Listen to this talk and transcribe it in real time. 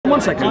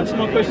1 second. Answer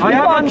my question. I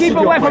have keep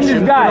away from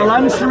this guy. I'll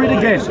answer it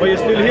again. Well, you're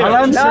still here. I'll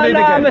answer it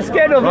again. I'm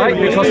scared of right?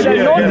 him. Because you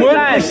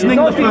weren't listening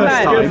the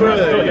first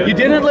time. You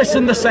didn't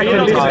listen the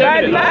second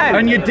time.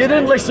 And you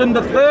didn't listen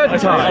the third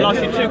time. I'll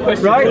ask you 2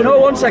 questions. Right? No,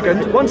 1 second,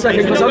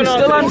 because I'm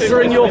still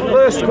answering your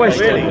first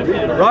question.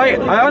 Right?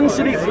 I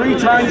answered it 3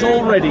 times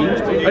already,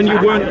 and you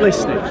weren't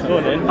listening.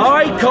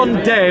 I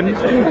condemn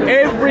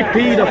every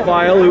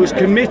paedophile who's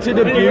committed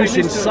abuse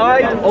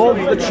inside of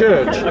the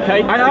church.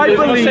 Okay. And I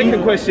believe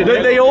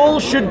that they all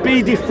should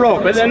be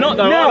defrocked. But they're not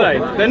though, are they?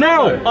 They're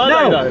not. Are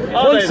they though?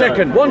 Are they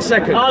though? 1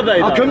 second. Are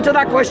they I'll come to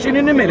that question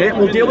in a minute.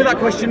 We'll deal with that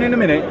question in a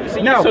minute.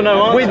 Yes or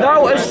no answer?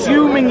 Without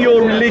assuming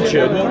your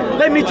religion,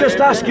 let me just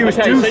ask you as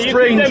two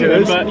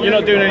strangers,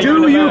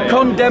 do you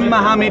condemn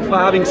Muhammad for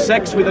having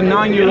sex with a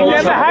 9-year-old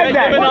child? Never had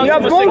that. You're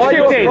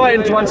bullshitting.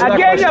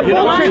 Again, you're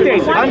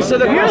bullshitting. Answer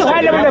the question. You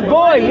had it with a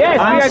boy, yes.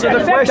 Answer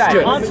the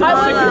question.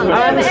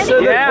 Answer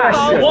the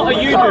question. What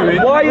are you doing?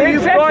 Why are you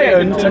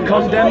frightened to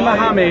condemn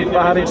Muhammad for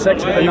having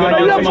sex with a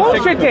 9-year-old child? You're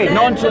bullshitting.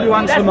 Not until you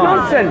answer That's mine.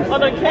 nonsense. I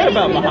don't care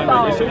about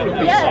Muhammad. It's all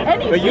a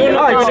piece. But you're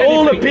not It's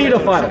all a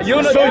paedophile.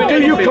 So do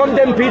you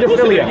condemn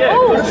paedophilia?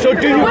 So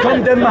do you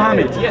condemn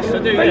Muhammad? Yes, I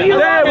do.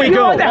 There we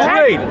go.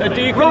 Great.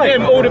 Do you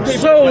condemn all the people?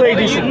 So,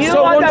 ladies,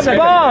 so 1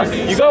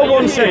 second. So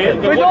 1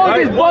 second. With all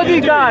these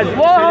bodyguards.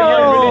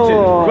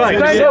 Whoa. Right.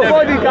 So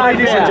bodyguards.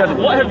 Ladies and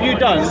gentlemen. What have you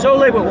done? So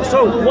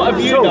what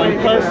have you done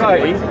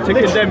personally to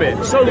condemn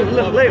it? So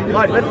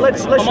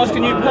let's. I'm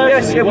asking you personally.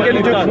 Yes, yeah, we're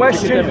going to do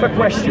question for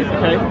question.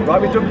 Okay.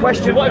 Right, we do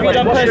question. What have you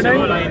done What's your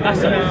personally? name?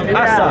 Assad.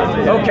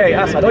 Assad. Okay,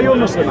 Assad. Oh, you're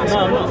Muslim,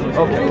 Assad. No, I'm not.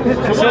 Okay.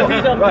 So what have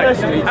you done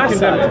personally to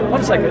condemn it? Assad.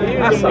 1 second.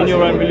 Assad. In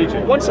your own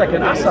religion. 1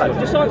 second. Assad.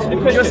 Just answer the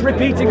question. Just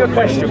repeating a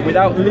question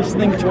without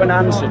listening to an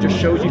answer just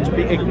shows you to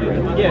be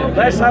ignorant. Yeah.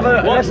 Let's have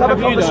a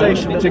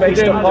conversation that's to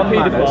based condemn upon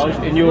pedophiles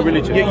manners. in your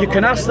religion. You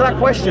can ask that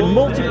question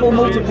multiple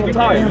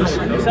times.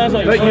 It sounds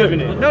like you're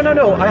swerving it. No.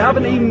 I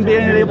haven't even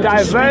been able to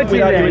speak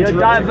without you interrupting. You're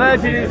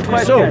diverting his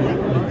question. So,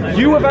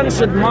 you have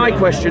answered my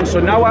question, so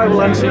now I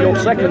will answer your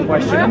second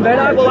question, and then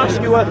I will ask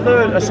you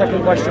a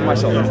second question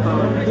myself.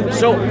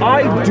 So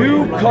I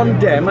do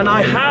condemn, and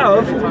I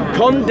have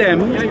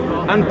condemned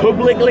and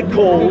publicly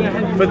called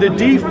for the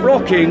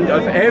defrocking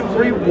of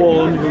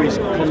everyone who is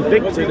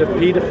convicted of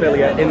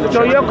paedophilia in the church.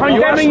 So you're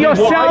condemning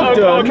yourself,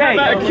 okay?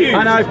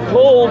 And I've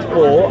called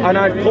for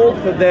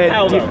their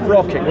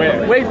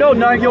defrocking. Wait, no,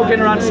 now you're going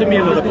to answer me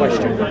another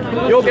question.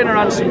 You're going to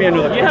answer me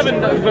another question. You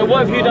haven't. But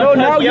what have you done?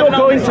 No, now you're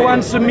going to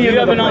answer me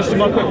another question.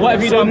 What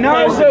have you done? So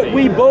now that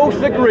we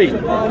both agree,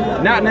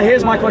 now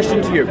here's my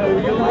question to you.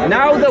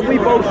 Now that we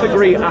both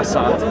agree,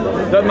 Assad,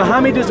 that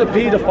Muhammad is a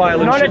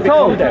paedophile and should be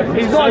condemned.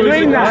 He's not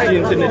agreeing that.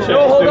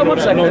 No, hold on 1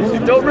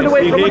 second. Don't run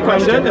away from my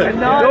question. Don't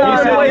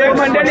run away from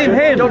my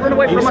question. Don't run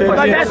away from my question.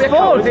 But that's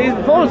false.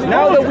 It's false.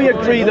 Now that we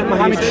agree that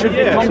Muhammad should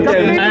be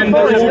condemned, and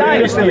all the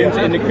Christians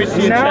in the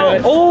Christian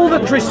church. All the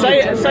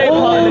Christians,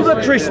 all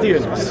the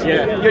Christians.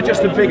 Yeah. You're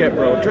just a bigot,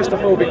 bro.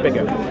 Christophobic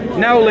bigot.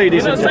 Now,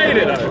 ladies and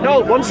gentlemen. No,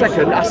 1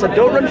 second. I said,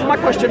 don't run from my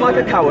question like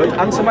a coward.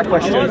 Answer my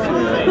question.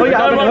 No, you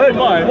haven't heard.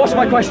 What's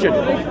my question?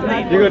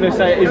 You're going to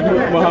say, is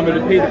Muhammad a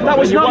paedophile? That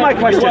was not my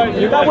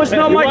question. That was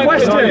not my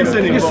question.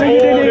 You see, you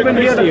didn't even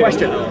hear the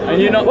question.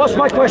 And you're not. What's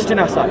my question,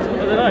 Assad?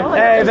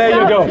 There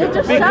you go.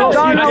 Because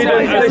you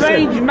didn't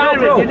listen.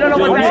 Marriage. You don't know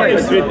what that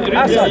is.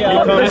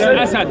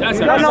 Assad.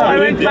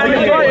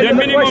 The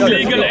minimum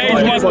legal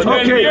age was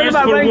 12 years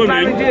for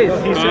women.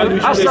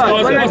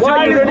 Assad, why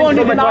are you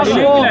running from my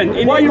question?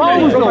 Why are you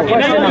running from my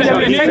question?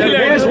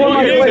 Here's what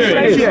my question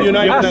is.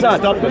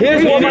 Assad,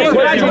 here's what my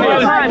question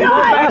is.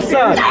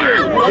 Assad,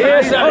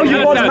 oh,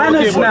 you want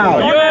manners now?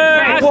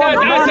 Yeah,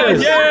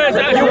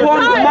 Assad, you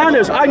want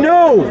manners? I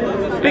know.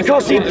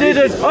 Because he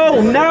didn't. Oh,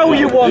 now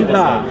you want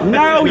that.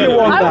 Now you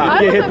want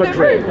that, you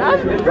hypocrite.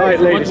 Right,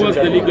 ladies and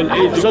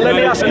gentlemen. So let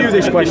me ask you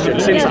this question,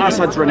 since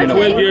Assad's running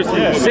away.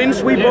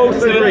 Since we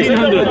both agree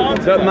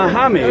that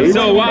Muhammad is a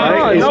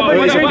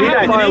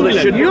pedophile that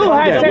should be You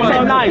had sex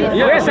at night.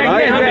 Yes,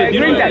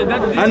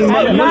 and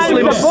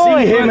Muslims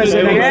see him as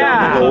an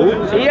example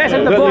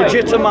that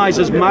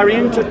legitimizes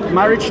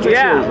marriage to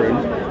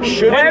children.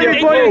 Should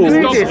oppose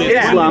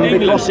Islam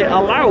because it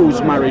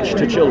allows marriage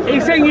to children.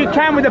 He's saying you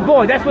can with a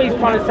boy. That's what he's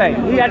trying to say.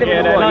 He had it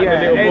with a boy.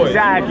 Yeah,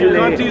 exactly.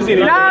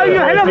 Now you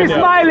look, he's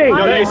smiling.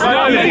 He's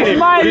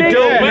smiling. You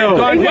don't know.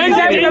 When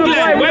did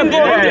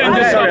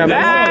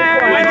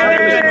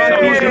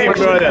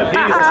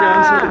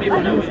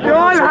You're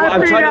all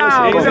happy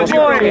now. He's a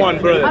boy.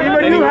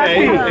 Even you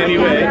happy.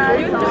 Anyway,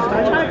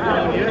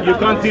 you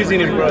can't tease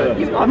him, brother.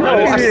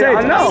 I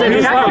said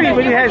He's happy Islam.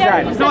 when he has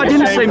that. No, I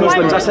didn't say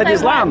Muslims. I said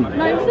Islam.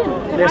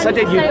 Yes, I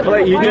did.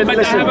 You didn't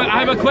listen. I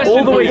have a question.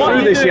 All the way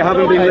through this, you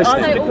haven't been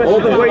listening. All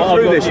the way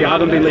through this, you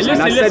haven't been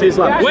listening. I said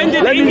Islam. When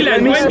did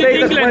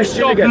England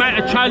stop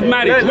child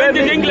marriage? When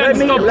did England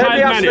stop child marriage? Let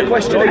me ask the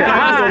question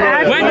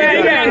again. When did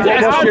England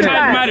England stopped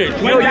child marriage?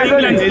 When did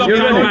England stop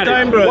child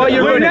marriage? Why are you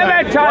running? We never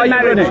had child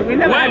marriage.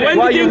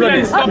 When did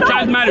England stop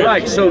child marriage?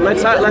 Right, so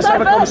let's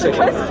have a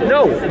conversation.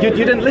 No, you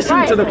didn't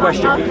listen to the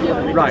question.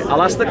 Right,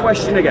 I'll ask the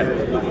question again.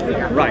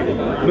 Right,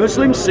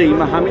 Muslims see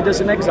Muhammad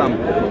as an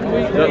example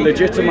that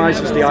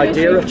legitimizes the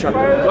idea of child.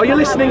 Are you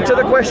listening to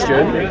the question?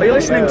 Are you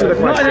listening to the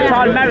question?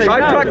 Try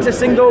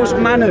practicing those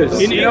manners.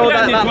 In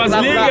England, it was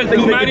legal to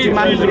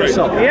marry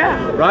children.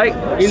 Yeah. Right?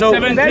 In So,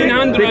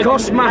 1700,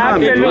 because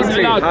Muhammad was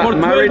allowed for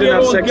married and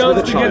had 12-year-old sex girls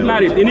with a to get child.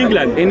 married in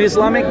England. In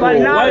Islamic law,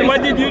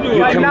 What did you do?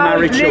 you can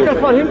marry It's legal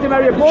children. for him to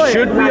marry a boy.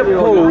 Should we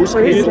oppose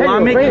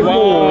Islamic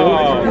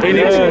law in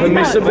its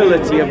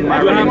permissibility of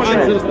marrying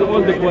children?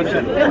 All the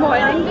questions.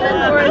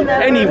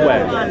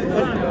 Anywhere.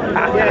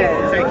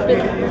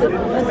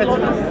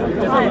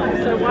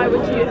 So why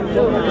would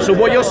you? So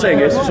what you're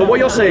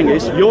saying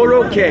is you're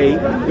okay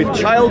with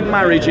child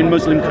marriage in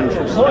Muslim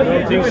countries. What do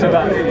you think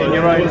about it in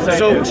your own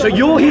sense? So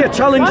you're here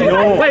challenging.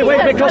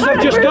 Wait, because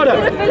I've just got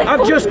it.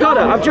 Up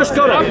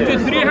to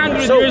 300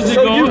 years So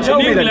ago, you tell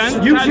in me then.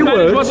 England, Use child your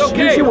marriage words. was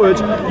okay. Use your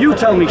words. You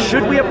tell me.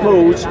 Should we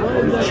oppose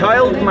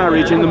child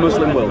marriage in the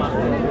Muslim world?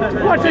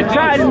 What's a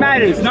child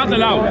marriage? It's not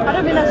allowed. I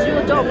don't mean that's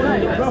your job,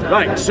 no.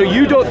 Right. So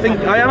you don't think?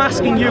 I am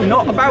asking you,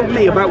 not about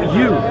me, about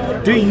you.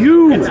 Do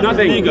you not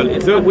think legal.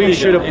 It's that not we legal.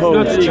 should It's oppose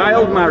not legal.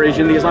 child marriage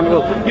in the Islamic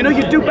world? You know,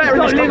 you'd do better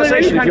in this not legal in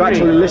conversation if you any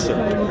actually listen.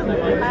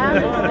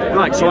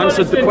 Right, so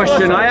answered the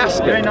question I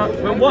asked you.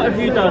 Well, what have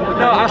you done?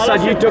 No,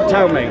 Assad, you ducked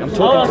out me. I'm I'll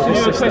talking ask to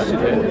you the a sister.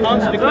 question.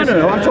 Answer the question.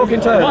 No, I'm talking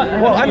to her.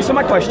 Well, answer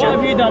my question. What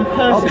have you done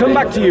personally? I'll come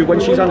back to you when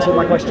she's answered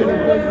my question.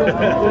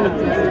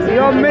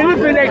 You're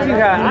manipulating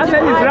her.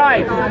 Hassan is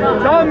right.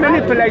 Don't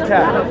manipulate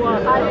her. I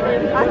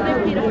think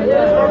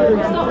paedophilia is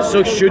wrong.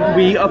 So should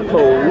we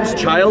oppose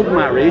child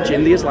marriage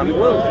in the Islamic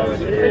world?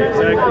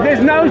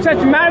 There's no such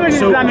marriage in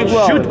So Islamic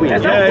world. should we?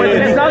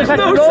 There's no such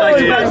law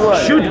in Islamic world.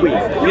 Should we?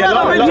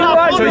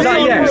 So is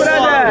that yes?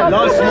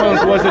 Last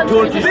month was a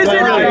Turkish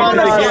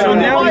marriage. So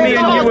now me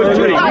and you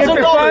agree. You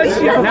prefer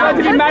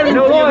to be married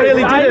No, you boys.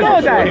 really I didn't.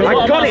 know that. I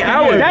got it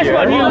out of That's you.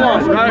 what you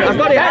want. I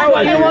got it That's out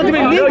what of you want to be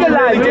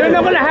legalized. You're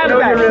not going to have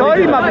that.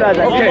 Sorry, my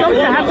brother. Okay. You're not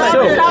going to have that.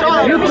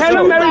 You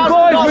cannot marry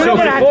boys. You're So not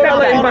going to before I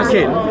let him have back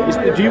in,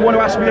 do you want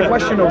to ask me a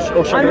question or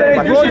shall I let him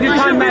back boys, in? you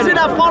can't marry.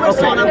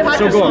 Okay,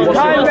 so go on. What's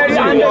Can't marry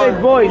underage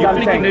boys,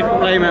 I'm saying.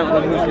 Blame out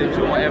on the Muslims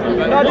or whatever.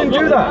 No, I didn't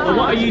do that. What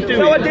are you doing?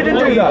 No, I didn't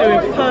do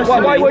that.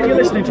 Why weren't you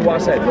listening to what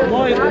I said?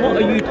 What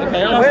are you?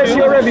 Okay, Where's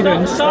your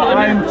evidence that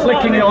I'm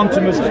flicking it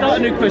onto Muslims? Start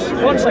a new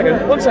question. One second.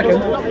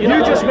 You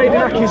just made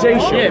an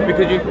accusation. Yeah,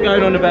 because you're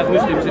going on about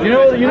Muslims. You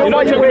know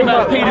why you made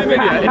that?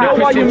 paedophilia. You know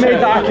why you made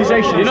that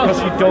accusation? It's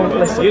because you don't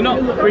listen. You're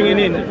not bringing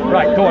in.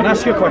 Right, go on,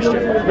 ask your question.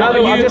 Now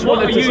that I just What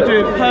wanted are to you say.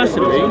 doing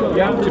personally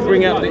to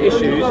bring out the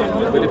issues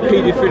with the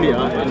paedophilia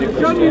in the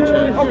Christian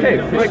church? Okay,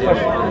 great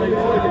question.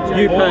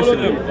 You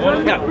personally.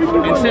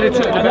 Yeah. Instead of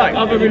talking about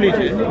other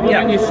religions, why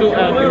don't you sort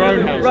out your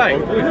own house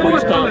before you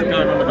start going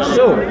on about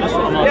So, that's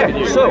what I'm asking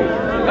you. so,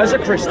 as a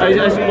Christian,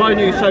 Why are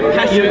you so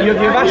passionate? you've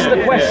asked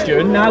the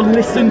question, now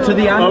listen to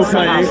the answer,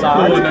 Okay,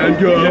 Assad.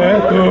 go on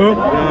then,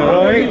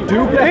 Right,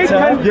 do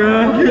better.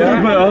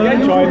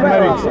 Try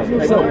marriage.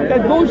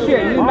 That's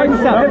bullshit. You make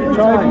up.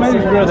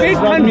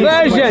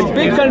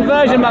 Big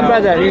conversion, my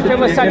brother. You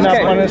never such In case.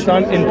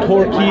 Afghanistan, in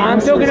Turkey. I'm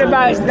talking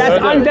about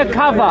that's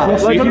undercover.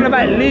 We're talking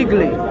about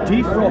legally.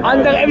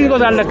 Everything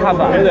goes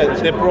undercover.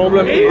 The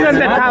problem He's is.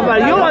 undercover.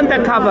 You're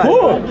undercover.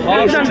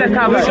 He's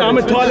undercover. I'm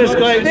a toilet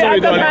guy. The Sorry,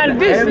 other man,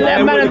 this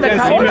man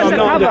undercover. All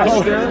undercover.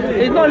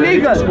 It's not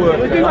legal.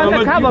 We're doing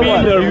undercover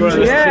work.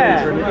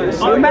 Yeah.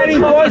 You're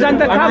marrying boys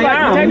undercover.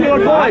 You're taking your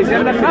boys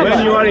undercover.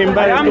 When you are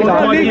embarrassed, It's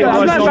not don't legal. talk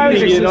I'm about not something,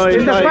 embarrassed. you know,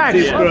 It's a like fact.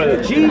 this,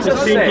 brother.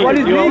 Jesus said, What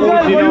is You're legal, old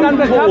what is enough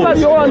undercover, cause.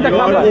 you're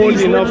undercover. You're old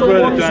enough,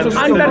 brother.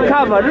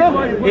 Undercover, look,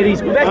 it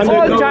is better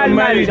all child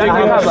marriage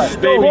undercover.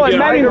 Boy,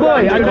 marrying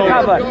boy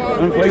undercover.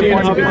 for you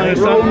to be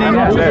thrown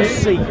into a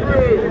sea.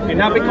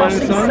 Now, because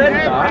he said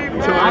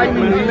that, I'm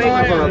in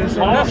favour of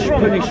harsh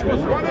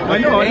punishment. I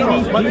know.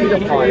 Any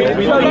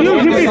paedophile. So you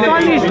should be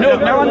punished.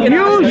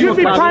 You should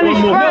be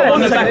punished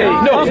first.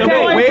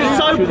 Okay. We're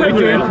so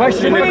privileged.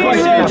 Question the We will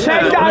question.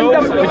 take that on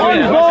board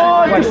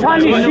to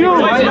punish you.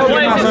 Why is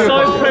it so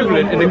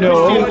prevalent in the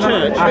Christian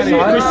church, in the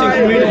Christian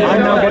community, to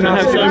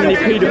have so many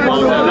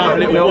paedophiles that love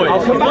little boys?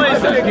 Why is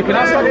that? You can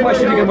ask that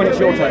question again when it's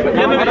your turn. But You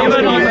haven't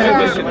answered the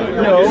question.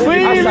 No, We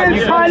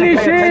will punish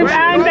him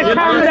and the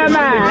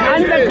cameraman.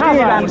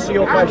 Undercover. answer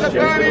your question.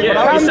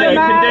 Yeah, you say you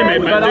condemn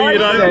it, man. Do you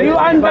know? You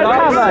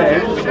undercover.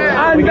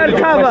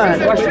 Undercover.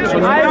 I'm watching you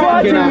I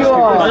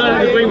all.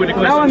 don't agree with the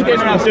question. I'm getting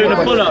I'm doing a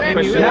follow-up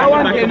question. Now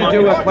I'm going to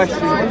do a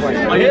question.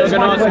 Are you Here's not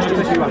my going to question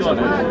answer? to you, Assad.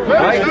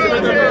 Right?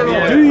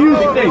 Do you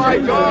think,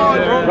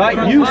 right,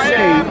 you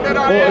say, or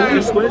at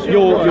least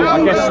your I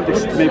guess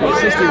this maybe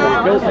sister or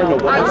your girlfriend or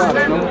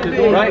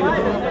whatever, right?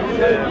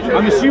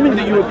 I'm assuming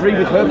that you agree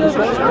with her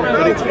position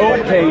that it's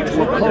okay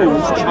to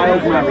oppose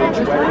child marriage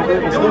wherever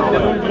it is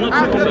legal.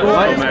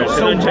 Right?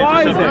 So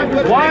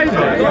why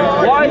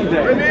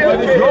then,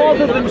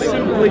 rather than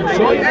simply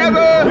joining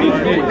with me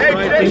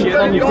in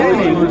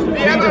condemning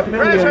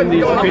paedophilia in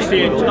these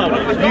Christian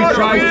churches, you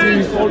try to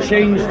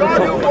change the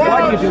topic. Why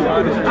do you do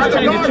that?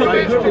 Change the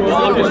topic.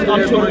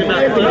 I'm talking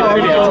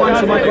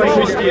about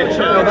Christian church.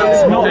 No,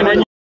 that's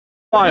not.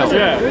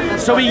 Yeah.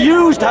 So he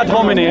used ad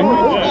hominem,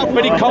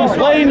 but he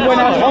complained when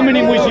ad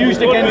hominem was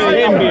used against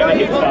him.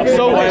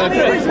 So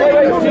did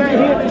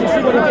you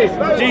see what he did?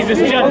 Jesus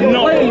just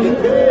not.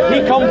 He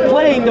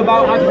complained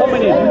about ad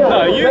hominem.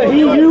 No, but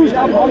he used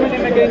ad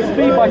hominem against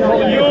me by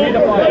calling me a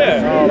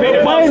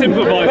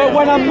paedophile. But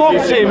when I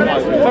mocked him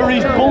for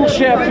his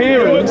bullshit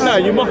appearance, no,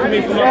 you're mocking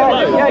me for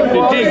my clothes. Yeah,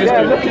 Did Jesus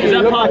do that? Is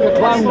that like a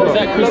clown? Is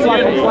that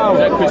Christianity? Is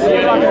that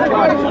Christianity?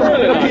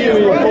 Look at you,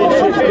 your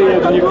bullshit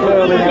beard and your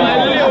curly hair.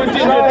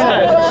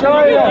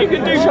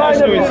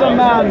 China is a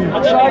man.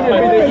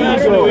 China be the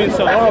ego. Just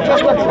a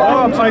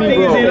clown to me,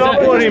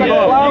 bro.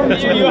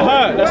 You're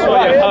hurt. That's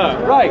why you're hurt.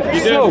 Right.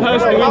 You do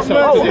personal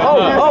insults.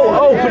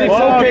 But it's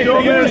okay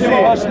for you to do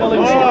personal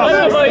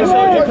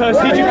insults.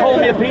 Did you call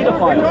me a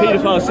paedophile?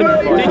 Paedophile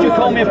sympathizer. Did you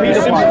call me a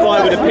paedophile?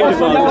 Sympathize with a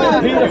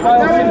paedophile.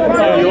 Paedophile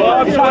sympathizer. You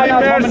are.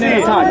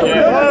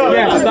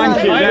 Yes, thank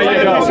you. There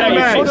you go. So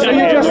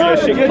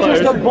you're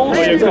just a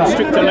bullshitter.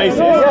 Constrictor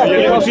laces.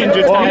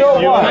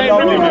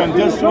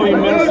 Just show him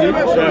mercy,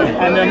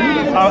 and then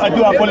I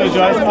do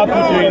apologize. I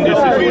put you in this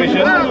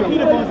situation.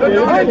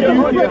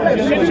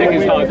 Check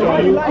his heart.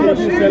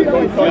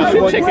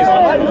 Check his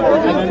heart.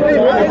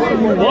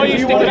 Why are you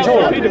sticking up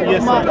for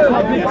Yes, sir.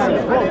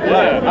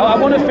 I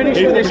want to finish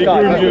with this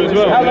guy.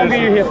 How long are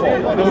you here for?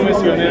 Don't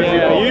miss your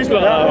energy. Use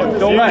like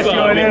don't miss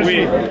your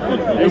energy.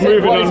 You're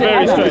moving on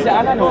very straight.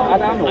 I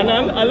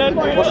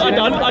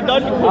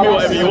done. Call me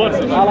whatever you want.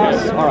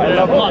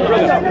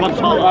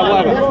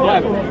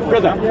 Alright.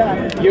 Brother,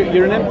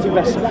 you're an empty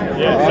vessel.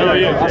 Yeah, so are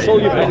you. That's all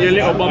you've got. And your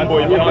little bum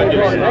boy behind you.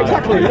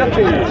 Exactly, look at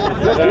you.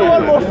 Let's do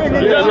one more thing.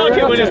 You don't like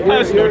it when it's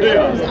personal, do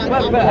you?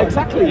 But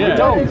exactly, you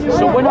don't.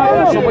 So when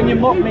you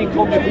mock me and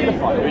call me a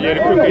paedophile, You're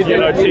the crooked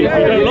yellow teeth. You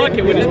don't like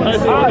it when it's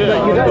personal, do you? You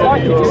don't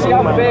like it. You see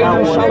how vague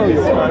and shallow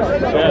you are.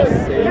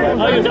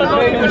 Oh, you don't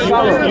like it when it's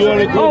personal.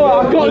 I've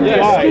got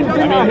skin to my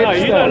No,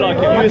 you don't like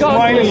it. You're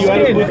smiling, you are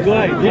a good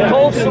guy. You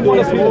called someone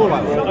a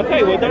paedophile.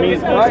 Okay, well, that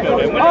means personal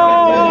then. You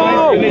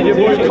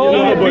call me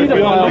a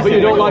paedophile, but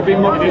you don't like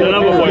being mocked. Need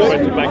another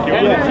boyfriend to back you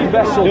up. Empty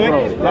vessel,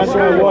 bro. That's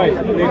my wife.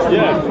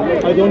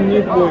 Yeah. I don't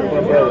need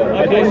boyfriend, brother.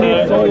 I don't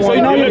need someone. So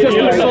now you're just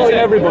insulting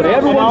everybody.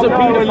 Everyone's a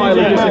paedophile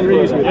who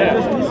disagrees with you. I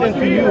just listen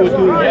to you to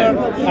learn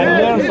and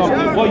learn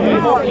something. What you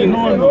talking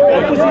on?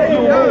 Opposite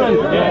you, woman.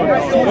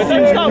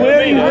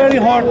 Very, very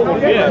hard.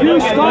 You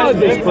started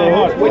this,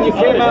 bro. When you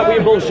came out with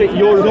your bullshit,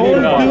 you're a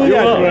paedophile. Don't do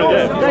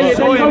that, bro.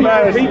 So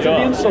embarrassing. Repeat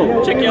the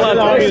insult. Check your hard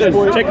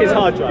drive. Check his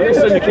hard drive.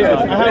 Listen, kid.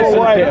 I have a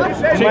wife.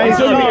 My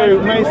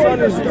son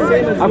is the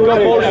same as I've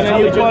got you. more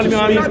And you call me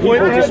on his people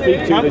to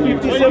speak to I'm than you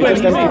 57.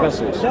 just empty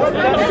vessels.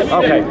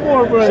 Okay.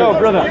 So,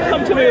 brother.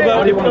 Come to me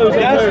about the clothes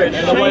I'm wearing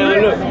and the way I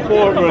look.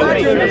 Poor brother.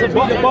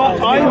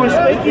 But I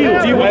respect you.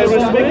 Do you want to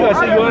respect you? I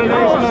say you are a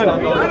nice man.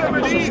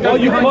 Oh,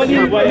 you call him? He's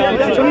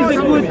a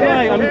good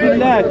guy. I'm a good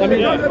lad. I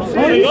mean,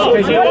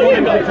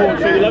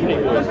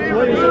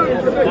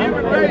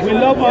 we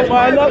love.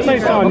 I love my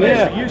son.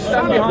 Yeah.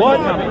 What?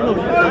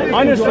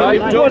 Honestly,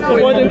 just the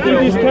one that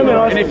these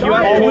cameras. And if you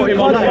have caught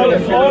him on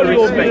film, all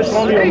your business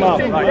from your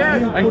mouth.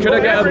 And could I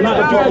get a You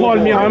call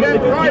me. I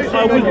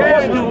will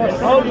cut you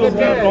all your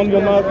business from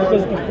your mouth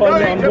because you call me.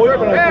 I'm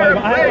boyfriend.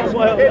 I have a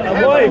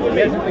wife.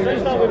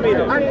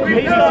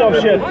 Piece of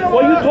shit.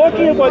 What are you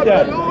talking about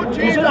that?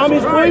 You said I'm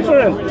his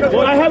boyfriend.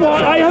 I have a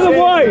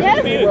wife.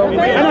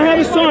 And I have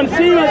a son,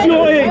 same as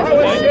your age.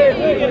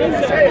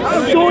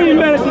 So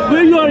embarrassing.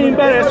 When you are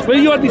embarrassed,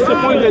 when you are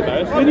disappointed,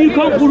 when you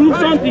can't prove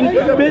something,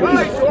 but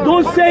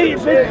don't say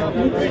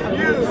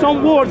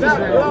some words. It's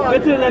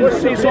better than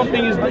say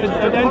something is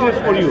dangerous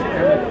for you.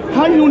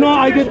 How do you know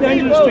I get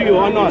dangerous to you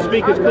or not?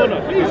 Speaker's corner.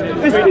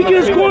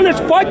 Speaker's corner.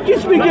 Fuck you,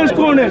 speaker's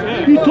corner.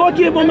 You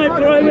talking about my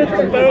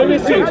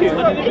privacy.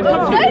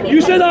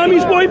 You said I'm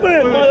his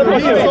boyfriend.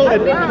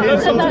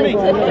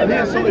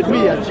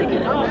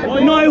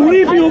 No, I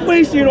rip your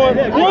face, you know.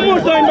 One more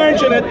time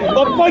mention it,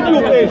 but fuck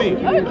your face.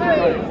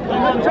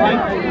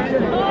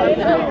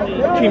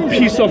 Fucking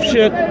piece of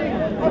shit.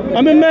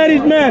 I'm a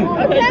married man.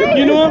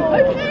 You know?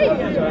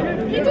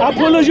 I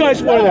apologize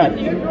for that.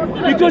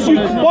 Because you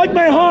broke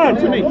my heart.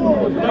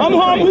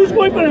 I'm whose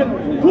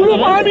boyfriend? Who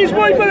am I his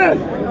boyfriend?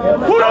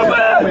 Who am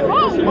I?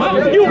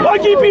 You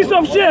fucking piece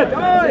of shit.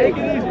 Right.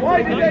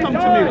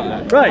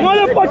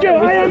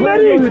 Motherfucker, I am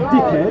married.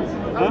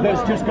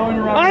 That's just going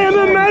around. I am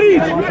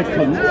married.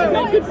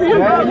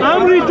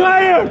 I'm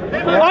retired.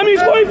 I'm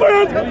his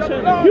boyfriend.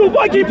 You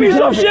fucking piece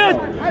of shit.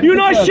 You're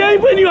not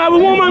ashamed when you have a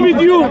woman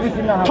with you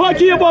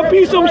talking about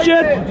piece of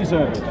shit.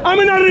 I'm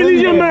not a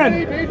religion man.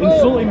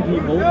 Insulting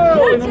people.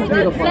 You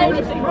didn't say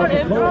anything to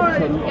him. You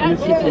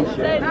actually didn't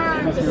say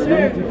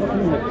anything.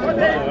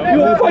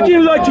 You're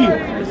fucking lucky.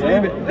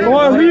 Oh,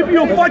 I'll rip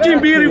your fucking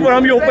beauty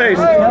from your face.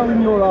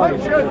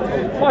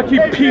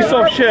 Fucking piece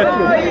of shit.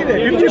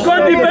 If you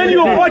can't defend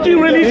your fucking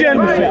religion,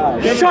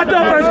 shut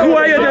up and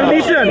quiet and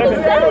listen.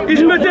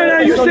 It's better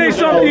than you say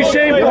something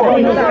shameful.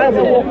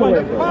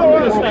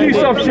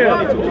 Piece of shit.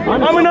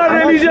 I'm not a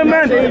religion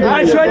man.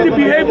 I try to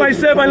behave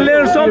myself and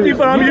learn something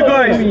from you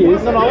guys.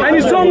 And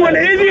if someone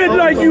idiot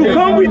like you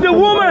come with a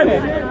woman,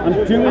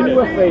 I'm doing you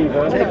a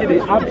favour. Take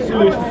it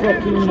absolute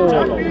fucking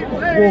moron.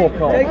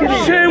 Walk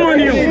off. Shame on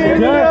you.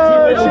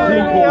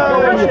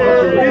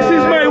 This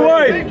is my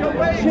wife.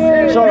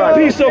 It's alright.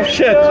 Piece of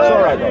shit. It's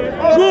alright.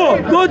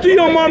 Go to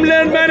your mom,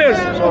 learn manners.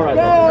 It's alright.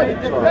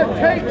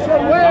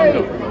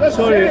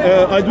 Sorry,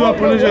 I do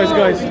apologize,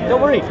 guys.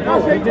 Don't worry.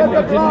 No, he didn't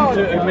need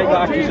to make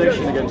that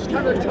accusation against you.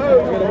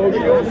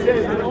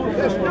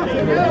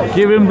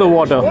 Give him the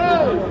water.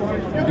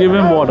 Give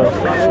him water.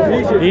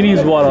 He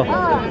needs water.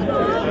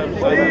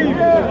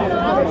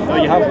 Oh,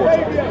 you have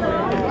water.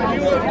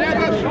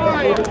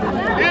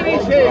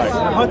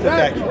 Heart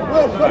attack. Go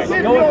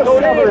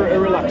and have a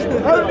relax. Go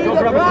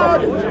grab a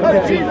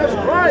coffee.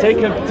 Take a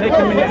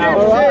minute out.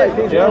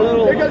 Yeah, a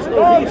little heated.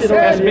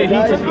 It's a bit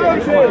heated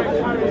here.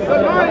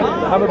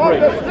 Have a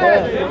break.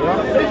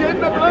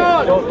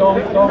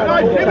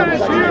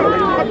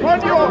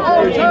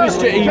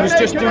 He was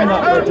just doing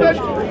that for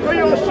attention.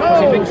 Because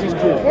he thinks he's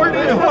cool.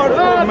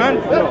 Man.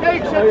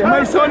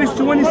 My son is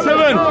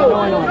 27.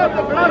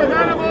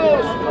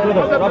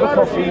 Grab a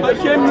coffee. I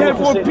came here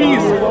for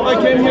peace. I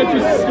came here to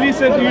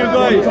listen to you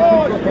guys.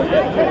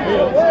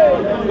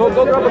 Go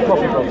grab a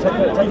coffee, bro.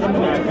 Take a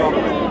minute to grab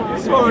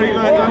it. Sorry,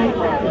 guys.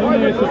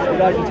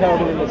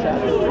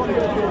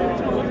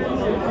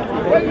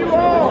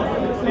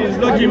 He's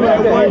lucky my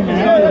wife is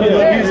not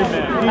here.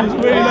 He's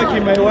very lucky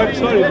my wife.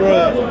 Sorry,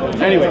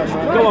 brother. Anyway,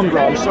 go on,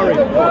 bro. I'm sorry.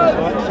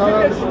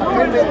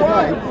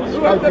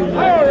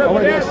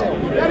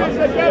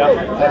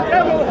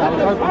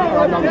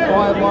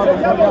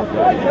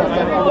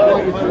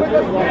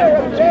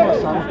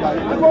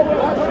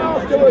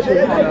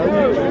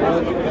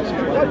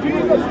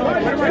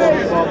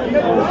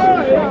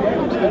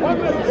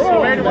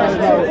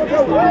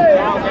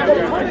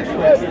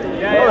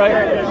 All right,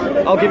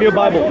 I'll give you a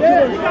Bible.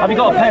 Have you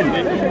got a pen?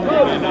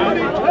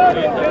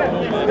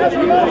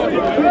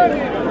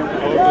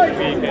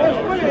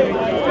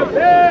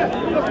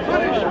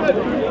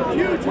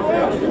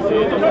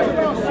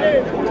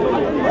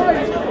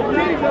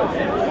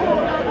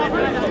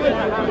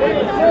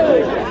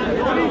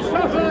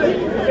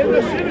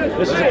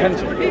 This is a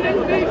pencil.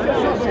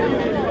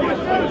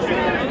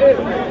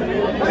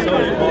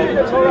 Sorry, Paul.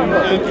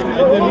 I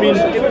didn't mean...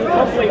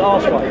 Complete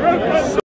arsewipe.